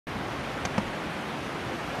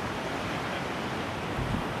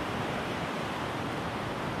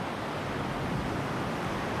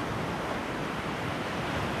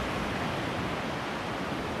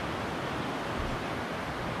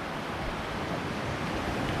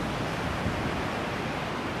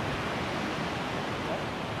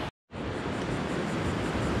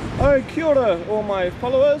So kia ora all my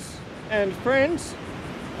followers and friends.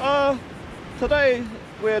 Today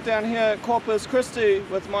we're down here at Corpus Christi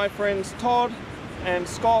with my friends Tod and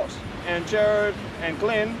Scott and Jarrod and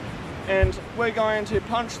Glenn, and we're going to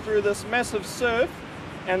punch through this massive surf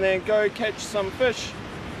and then go catch some fish.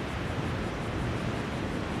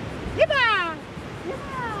 Yippah!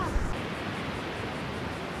 Yippah!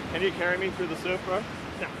 Can you carry me through the surf, bro?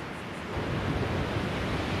 No.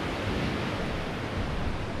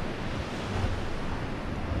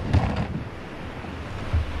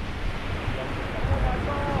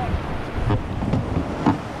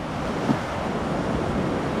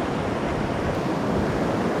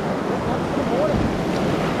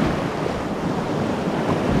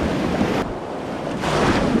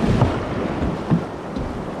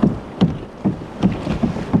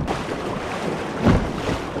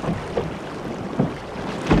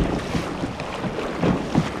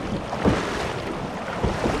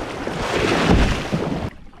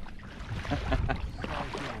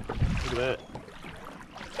 Look at that.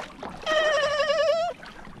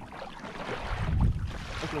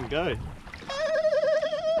 Look at him go.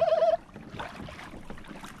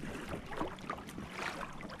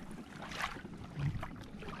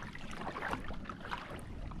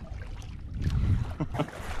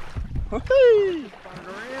 Woohoo! Spun it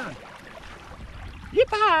around.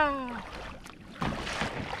 Yippah!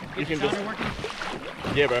 You can just working?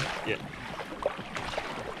 Yeah, bro. Yeah.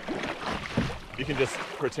 You can just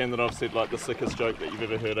pretend that I've said like the sickest joke that you've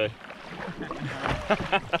ever heard, eh?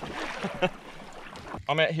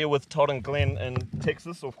 I'm out here with Tod and Glenn in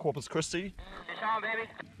Texas, or Corpus Christi.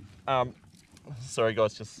 Sorry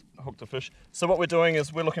guys, just hooked a fish. So what we're doing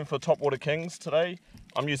is we're looking for topwater kings today.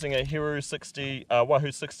 I'm using a Wahoo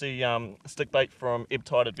 60 stick bait from Ebb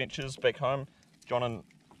Tide Adventures back home. John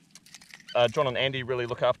and Andy really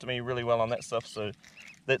look after me really well on that stuff, so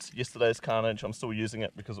that's yesterday's carnage. I'm still using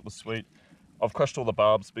it because it was sweet. I've crushed all the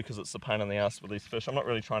barbs because it's a pain in the ass with these fish. I'm not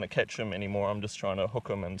really trying to catch them anymore, I'm just trying to hook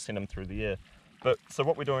them and send them through the air. But so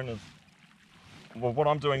what we're doing is, well, what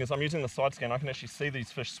I'm doing is I'm using the side scan. I can actually see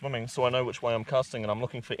these fish swimming, so I know which way I'm casting, and I'm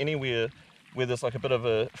looking for anywhere where there's like a bit of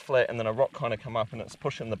a flat and then a rock kind of come up and it's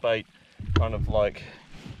pushing the bait kind of like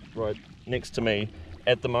right next to me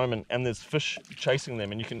at the moment, and there's fish chasing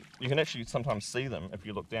them, and you can actually sometimes see them if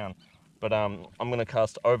you look down. But I'm going to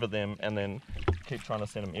cast over them and then keep trying to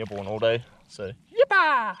send them airborne all day. So,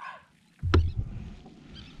 yippah!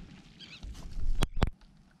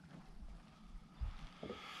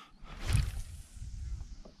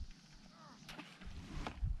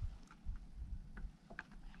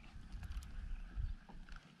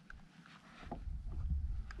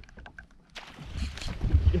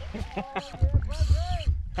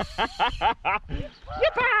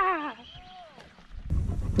 Yippah!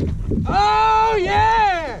 Oh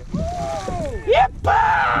yeah! Woo!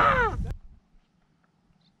 Yippah!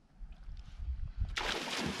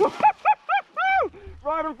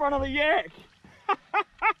 Right in front of the yak!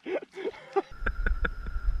 Yippah!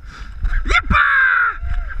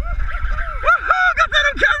 Woohoo! Got that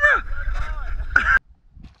on camera!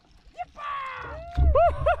 Yippah!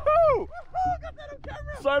 Woohoo! Got that on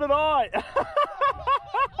camera! So did I!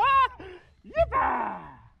 Yippah!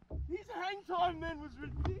 His hang time then was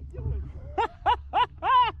ridiculous!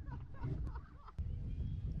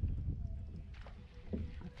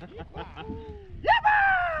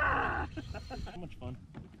 Yippah! So much fun.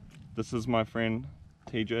 This is my friend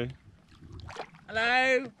TJ.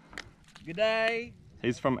 Hello. Good day.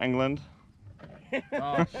 He's from England.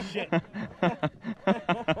 Oh shit.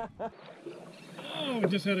 Oh, we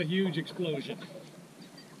just had a huge explosion.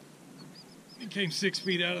 It came 6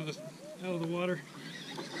 feet out of the water.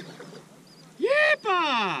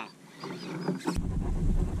 Yippah!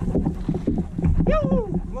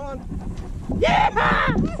 Yoo! Come on.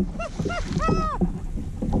 Yippah!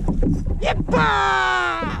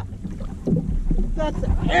 Yippah! That's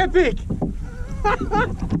epic!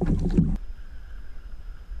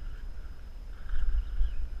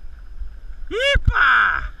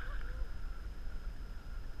 Yippah!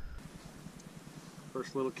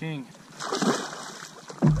 First little king.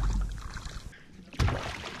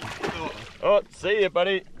 Oh, see ya,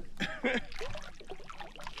 buddy.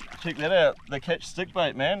 Check that out. They catch stick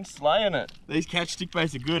bait, man. Slaying it. These catch stick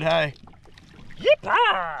baits are good, hey?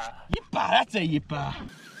 Yippah! Yippah, that's a yippah.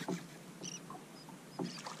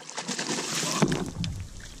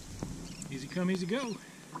 Easy come, easy go.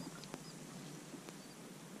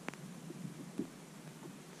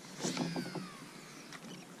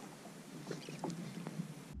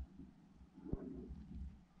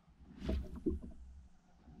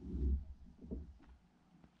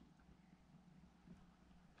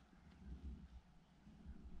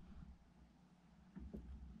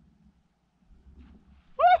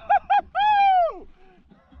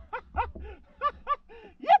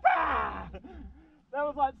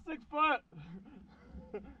 was like 6 foot.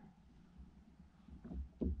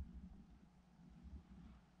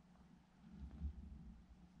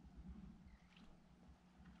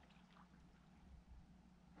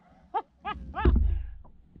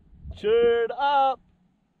 Cheered up.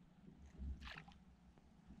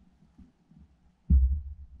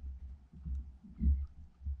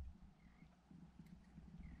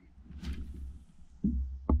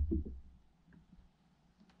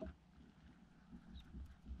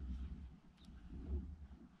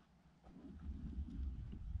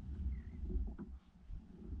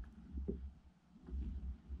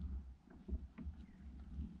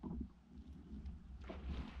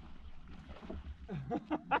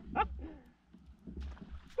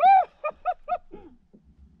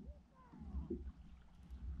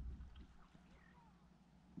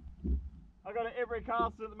 I got it every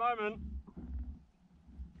cast at the moment.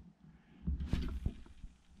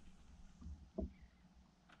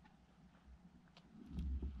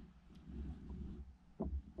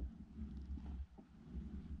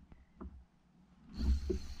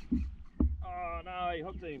 Oh no, he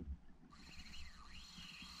hooked him.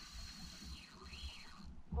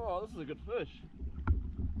 Oh, this is a good fish.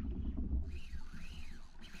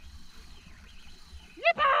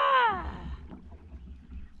 Yippah!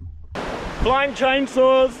 Flying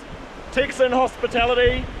Chainsaws, Texan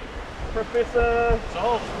Hospitality, Professor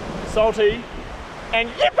Salty, and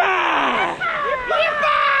Yippah!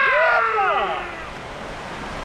 Yippah!